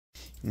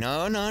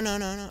No, no, no,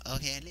 no, no.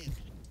 Okay, I live.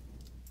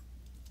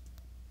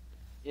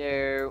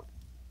 You.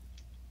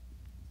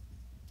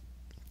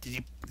 Did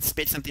you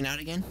spit something out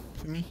again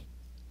for me?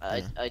 Or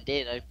no? I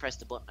did. I pressed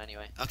the button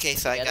anyway. Okay, Did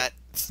so you I get it?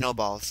 got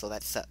snowballs, so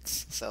that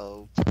sucks.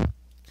 So I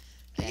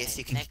guess Okay.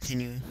 you can Next,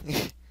 continue.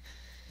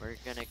 we're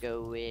gonna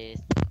go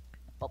with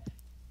pop,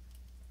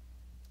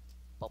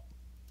 pop.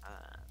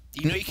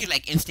 You know you could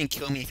like instant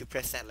kill me if you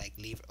press that like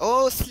lever.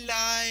 Oh,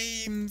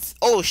 slimes!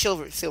 Oh,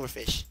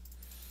 silverfish.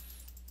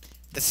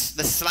 The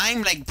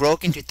slime like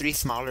broke into 3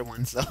 smaller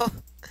ones though.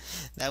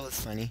 That was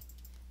funny.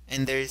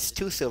 And there's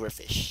 2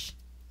 silverfish.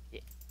 Yeah,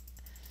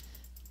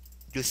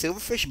 Do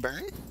silverfish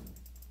burn?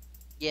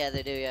 yeah,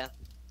 they do. Yeah.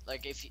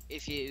 Like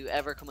if you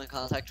ever come in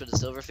contact with a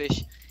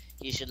silverfish,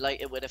 you should light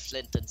it with a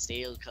flint and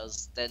steel,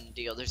 cause then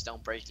the others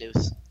don't break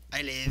loose.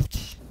 I lived.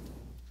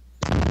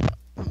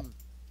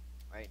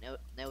 Right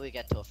now we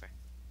get tougher.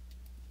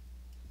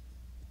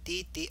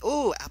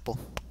 Oh, apple.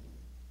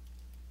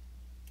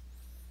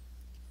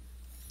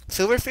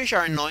 Silverfish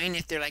are annoying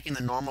if they're like in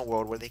the normal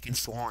world where they can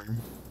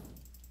swarm.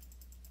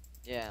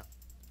 Yeah.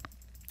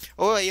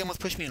 Oh, he almost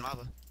pushed me in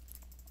lava.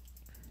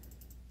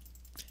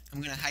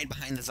 I'm gonna hide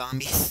behind the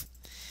zombies.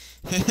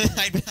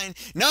 Hide behind.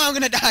 No, I'm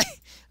gonna die.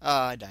 Oh,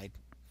 I died.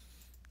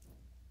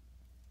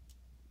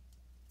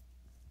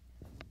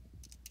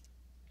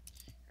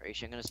 Right,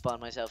 I'm gonna spawn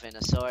myself in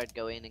a sword,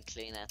 go in and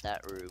clean out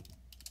that room.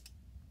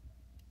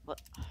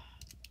 What?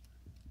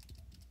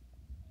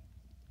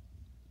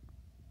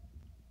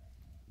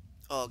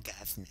 Oh,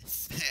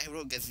 Gazzness. I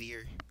wrote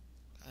Gazier.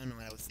 I don't know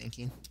what I was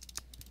thinking.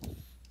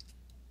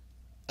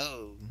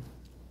 Oh.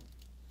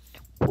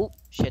 Oh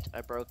shit!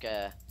 I broke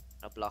a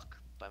block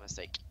by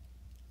mistake.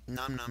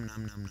 Nom nom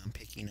nom nom nom.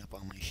 Picking up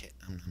all my shit.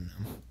 Nom nom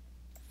nom.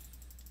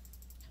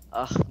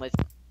 Ugh, my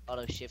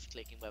auto shift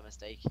clicking by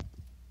mistake.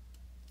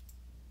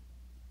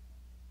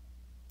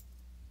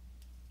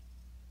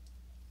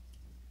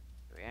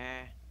 Here we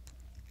are.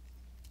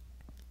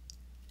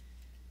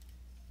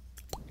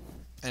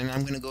 And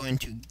I'm gonna go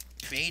into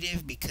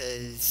creative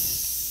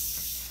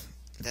because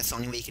that's the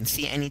only way you can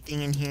see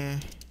anything in here.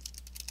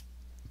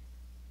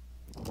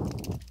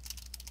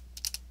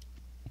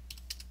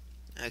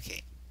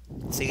 Okay.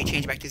 So you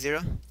change back to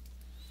 0?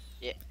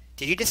 Yeah.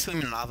 Did you just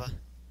swim in lava?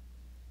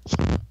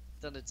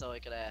 Done it so I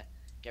could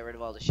get rid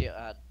of all the shit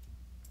I had.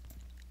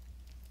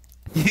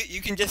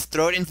 You can just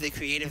throw it into the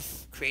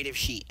creative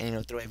sheet and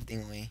it'll throw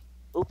everything away.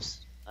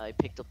 Oops! I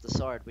picked up the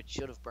sword, which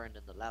should have burned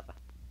in the lava.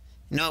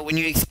 No, when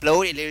you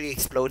explode, it literally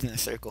explodes in a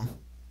circle.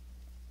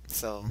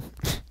 So,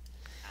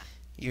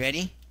 you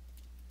ready?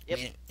 Yep.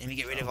 Let me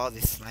get rid of all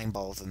these slime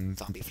balls and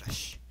zombie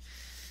flesh.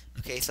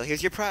 Okay, so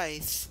here's your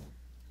prize.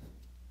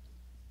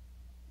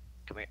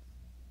 Come here.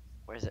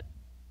 Where is it?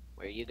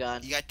 Where are you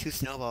gone? You got 2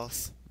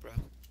 snowballs, bro.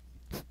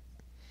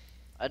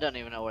 I don't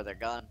even know where they're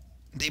gone.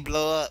 They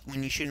blow up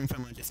when you shoot them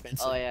from a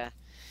dispenser. Oh yeah.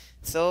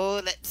 So,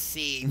 let's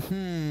see.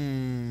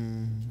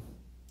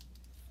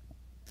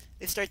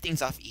 Let's start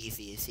things off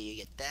easy. So you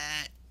get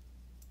that,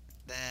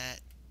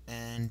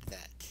 and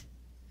that.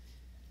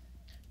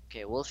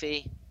 Okay,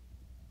 Wolfie.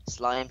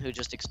 Slime who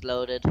just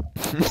exploded.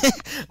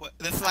 What,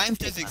 the slimes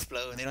just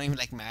explode. They don't even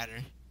like matter.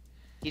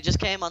 He just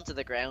came onto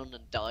the ground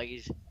and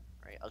died.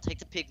 Right, I'll take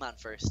the pigman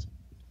first.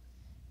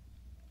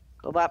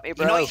 Go back me,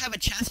 bro. You know you have a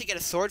chance to get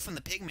a sword from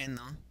the pigmen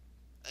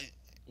though.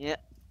 Yeah.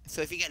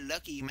 So if you get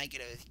lucky, you might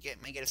get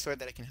a sword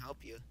that can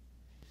help you.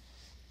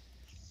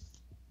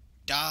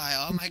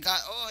 Die! Oh my god!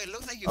 Oh, it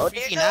looks like you're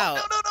freaking out.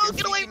 No! You're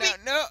Get away freaking from me! out.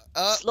 No!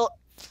 Oh, Slow.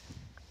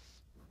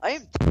 I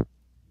am.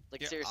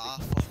 Like you're seriously.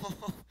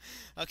 awful.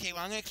 Okay,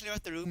 well I'm gonna clear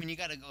out the room and you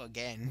gotta go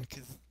again,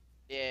 cause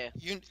Yeah.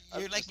 you're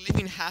like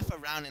living half a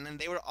round and then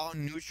they were all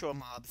neutral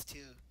mobs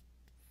too.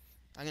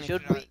 I'm gonna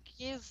Should clear we out.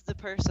 give the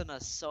person a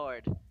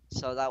sword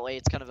so that way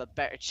it's kind of a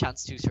better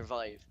chance to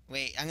survive?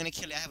 Wait, I'm gonna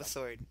kill you. I have a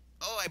sword.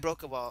 Oh, I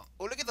broke a wall.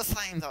 Oh, look at the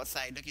slimes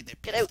outside. Look at their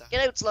Get out!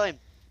 Get out, slime!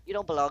 You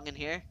don't belong in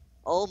here.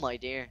 Oh my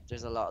dear,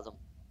 there's a lot of them.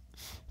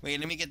 Wait,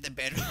 let me get the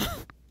bed.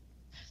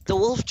 The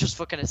wolf just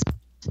fucking is.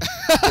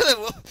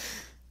 Oh,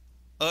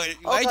 Oh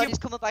why'd god, you he's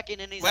coming back in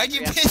and he's why'd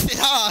you angry at me. piss it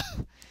off?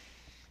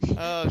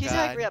 Oh He's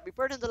god. angry at me.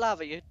 Burn in the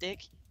lava, you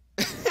dick.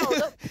 No,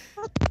 don't,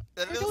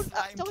 The little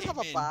slime don't came have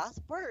a in. bath.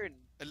 Burn.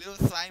 A little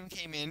slime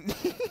came in.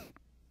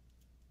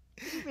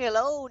 Leave me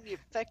alone, you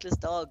feckless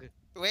dog.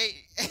 Wait,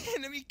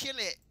 let me kill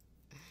it.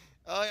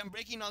 Oh, I'm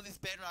breaking all this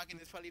bedrock and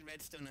there's probably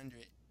redstone under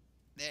it.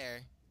 There.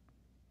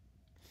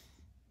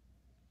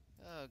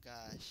 Oh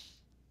gosh.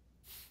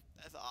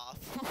 That's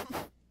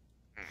awful.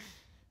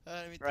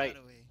 Let me throw Right. it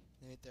away.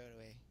 Let me throw it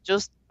away.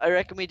 Just, I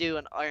reckon we do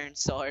an iron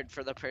sword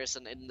for the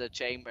person in the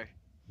chamber.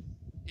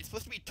 It's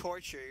supposed to be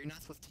torture. You're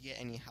not supposed to get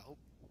any help.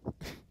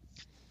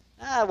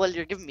 Ah, well,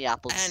 you're giving me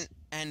apples.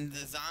 And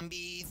the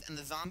zombies and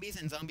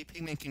zombie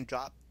pigmen can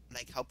drop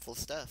like helpful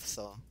stuff.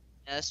 So.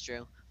 Yeah, that's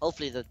true.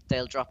 Hopefully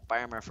they'll drop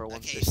armor for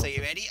once. Okay, Or so something.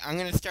 you ready? I'm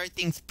gonna start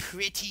things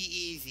pretty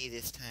easy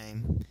this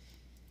time.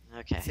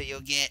 Okay. So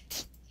you'll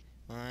get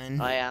 1,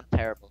 I am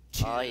terrible.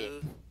 2, Oh yeah,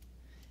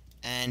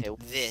 and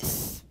Okay.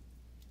 this.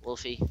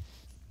 Wolfie.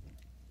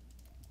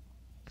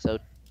 So,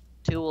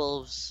 2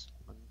 wolves,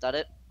 1, That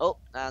it? Oh,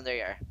 and there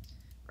you are.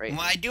 Right.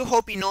 Well, I do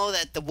hope you know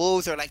that the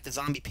wolves are like the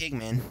zombie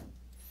pigmen.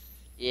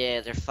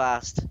 Yeah, they're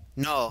fast.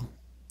 No,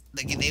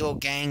 like they will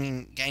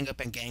gang up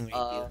and gang rape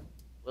you.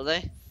 Will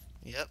they?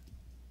 Yep.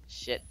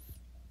 Shit.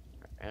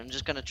 I'm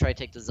just gonna try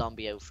take the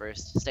zombie out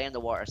first. Stay in the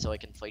water so I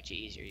can fight you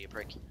easier, you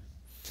prick.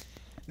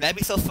 That'd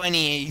be so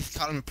funny. You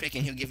call him a prick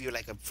and he'll give you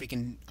like a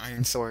freaking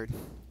iron sword.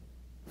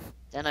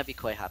 Then I'd be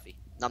quite happy.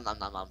 Nom nom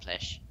nom nom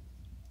flesh.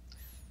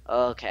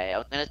 Okay,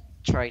 I'm gonna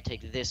try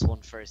take this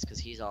one first because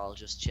he's all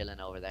just chilling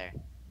over there.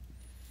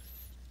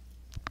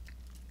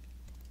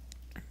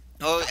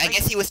 Oh, I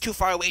guess he was too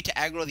far away to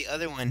aggro the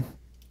other one.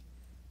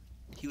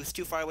 He was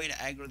too far away to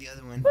aggro the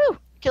other one. Woo!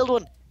 Killed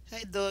one.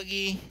 Hi,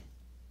 doggy.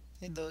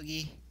 Hey,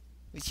 doggy.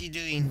 What's she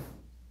doing?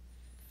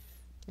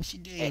 What's she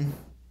doing?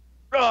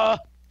 Hey.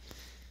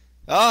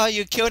 Oh,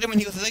 you killed him when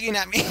he was looking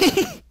at me.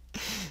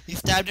 You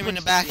stabbed him in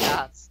the back.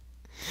 Yes.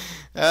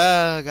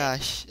 Oh,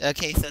 gosh.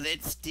 Okay, so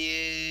let's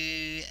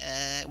do...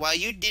 well,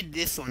 you did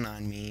this one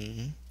on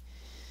me.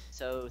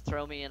 So,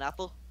 throw me an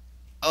apple.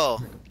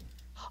 Oh.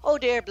 Oh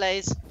dear,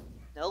 Blaze.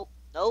 Nope,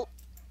 nope,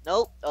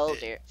 nope. Oh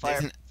dear.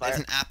 Fire, fire. There's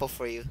an apple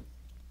for you.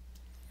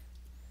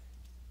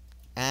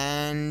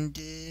 And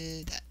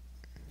that.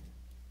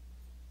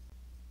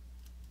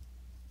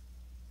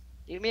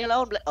 Leave me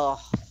alone, Blaze.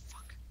 Oh,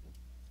 fuck.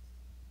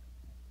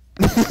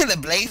 The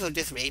blaze will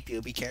just rape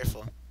you. Be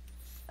careful.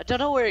 I don't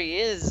know where he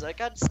is. I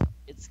can't.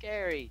 It's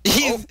scary.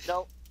 He's, oh,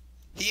 no.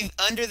 He's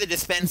under the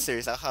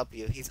dispensers. I'll help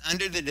you. He's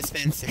under the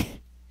dispenser.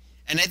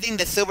 And I think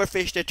the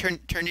silverfish that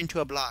turned into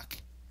a block.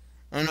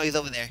 Oh no, he's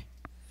over there.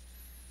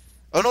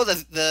 Oh no,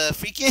 the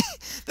freaking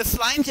the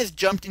slime just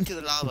jumped into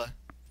the lava.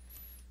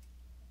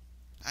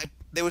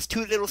 There was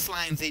two little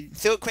slimes.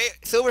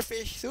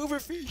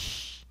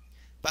 Silverfish,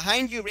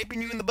 behind you,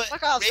 raping you in the butt,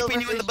 Fuck off,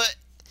 raping you in the silverfish. butt,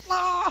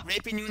 Ah!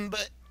 raping you in the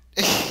butt.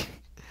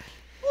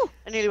 Woo,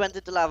 I nearly went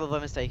into lava by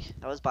mistake.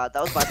 That was bad.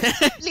 That was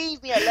bad.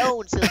 Leave me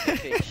alone,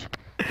 silverfish.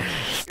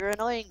 You're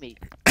annoying me.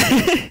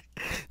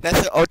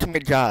 That's their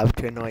ultimate job,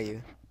 to annoy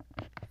you.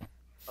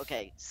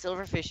 Okay,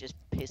 silverfish is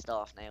pissed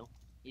off now.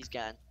 He's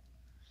gone.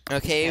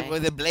 Okay,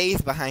 with the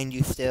blaze behind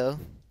you still.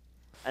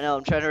 I know,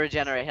 I'm trying to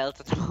regenerate health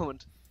at the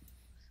moment.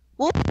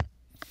 Whoop!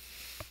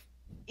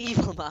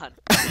 Evil man.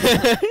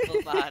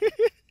 Evil man.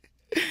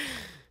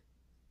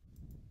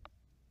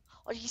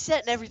 Oh, he's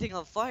setting everything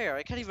on fire.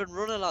 I can't even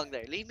run along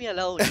there. Leave me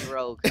alone, you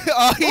rogue.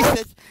 Oh, he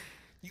said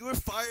you were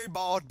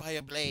fireballed by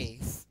a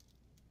blaze.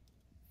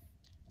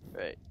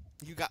 Right.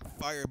 You got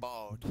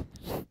fireballed.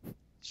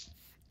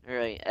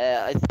 Alright,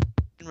 I've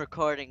been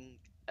recording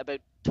about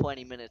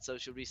 20 minutes, so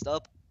should we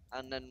stop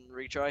and then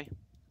retry?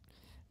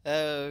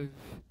 Well,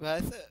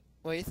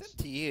 it's up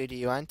to you. Do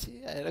you want to?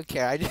 I don't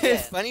care. Yeah.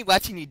 It's funny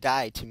watching you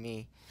die to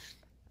me.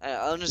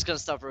 I'm just gonna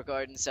stop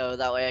recording so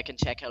that way I can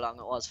check how long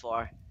it was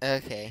for.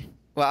 Okay.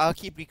 Well, I'll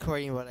keep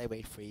recording while I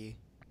wait for you.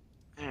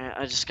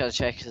 I just gotta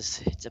check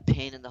because it's a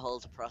pain in the hole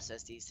to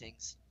process these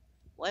things.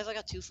 Why have I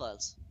got two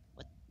files?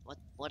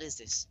 What is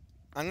this?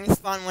 I'm gonna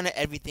spawn one of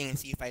everything and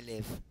see if I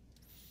live.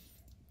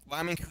 Well,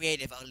 I'm in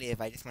creative. I'll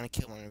live. I just want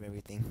to kill one of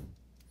everything.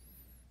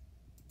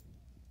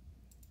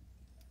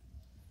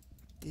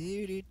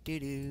 Do do do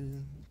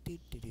do do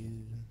do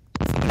do.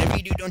 So whatever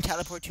you do, don't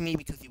teleport to me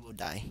because you will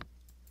die.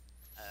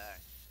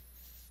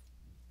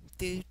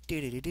 Do do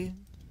do do do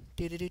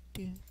do do do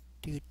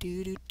do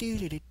do do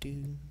do do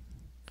do.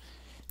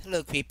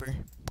 Hello, creeper.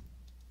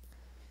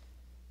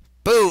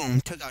 Boom!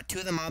 Took out two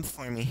of the mobs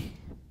for me.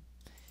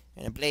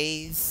 And a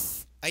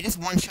blaze. I just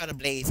one-shot a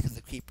blaze because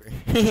of the creeper.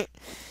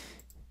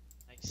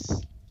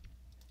 Nice.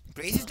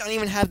 Blazes don't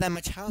even have that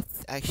much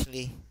health,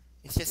 actually.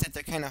 It's just that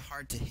they're kind of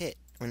hard to hit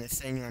when they're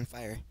setting you on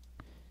fire.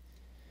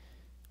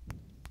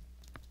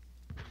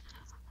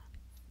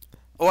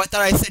 Oh, I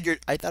thought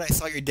I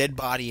saw your dead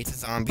body. It's a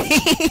zombie.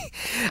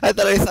 I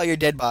thought I saw your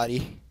dead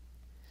body.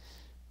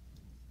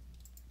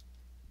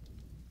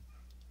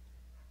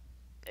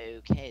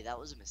 Okay, that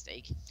was a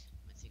mistake.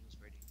 My thing was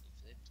ready to be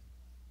flipped.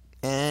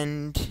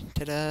 And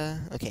ta-da.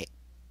 Okay.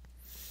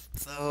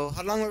 So,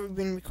 how long have we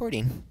been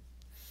recording?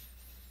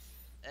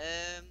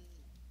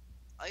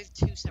 I have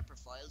two separate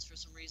files for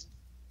some reason.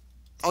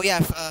 Oh yeah,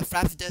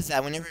 Fraps does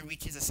that. Whenever it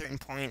reaches a certain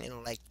point,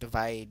 it'll like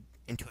divide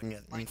into a new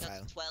Mine's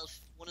file. at 12.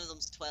 One of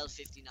them's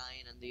 12:59,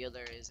 and the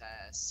other is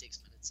 6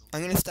 minutes.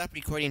 I'm gonna stop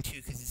recording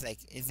too, cause it's like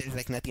there's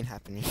like nothing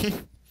happening.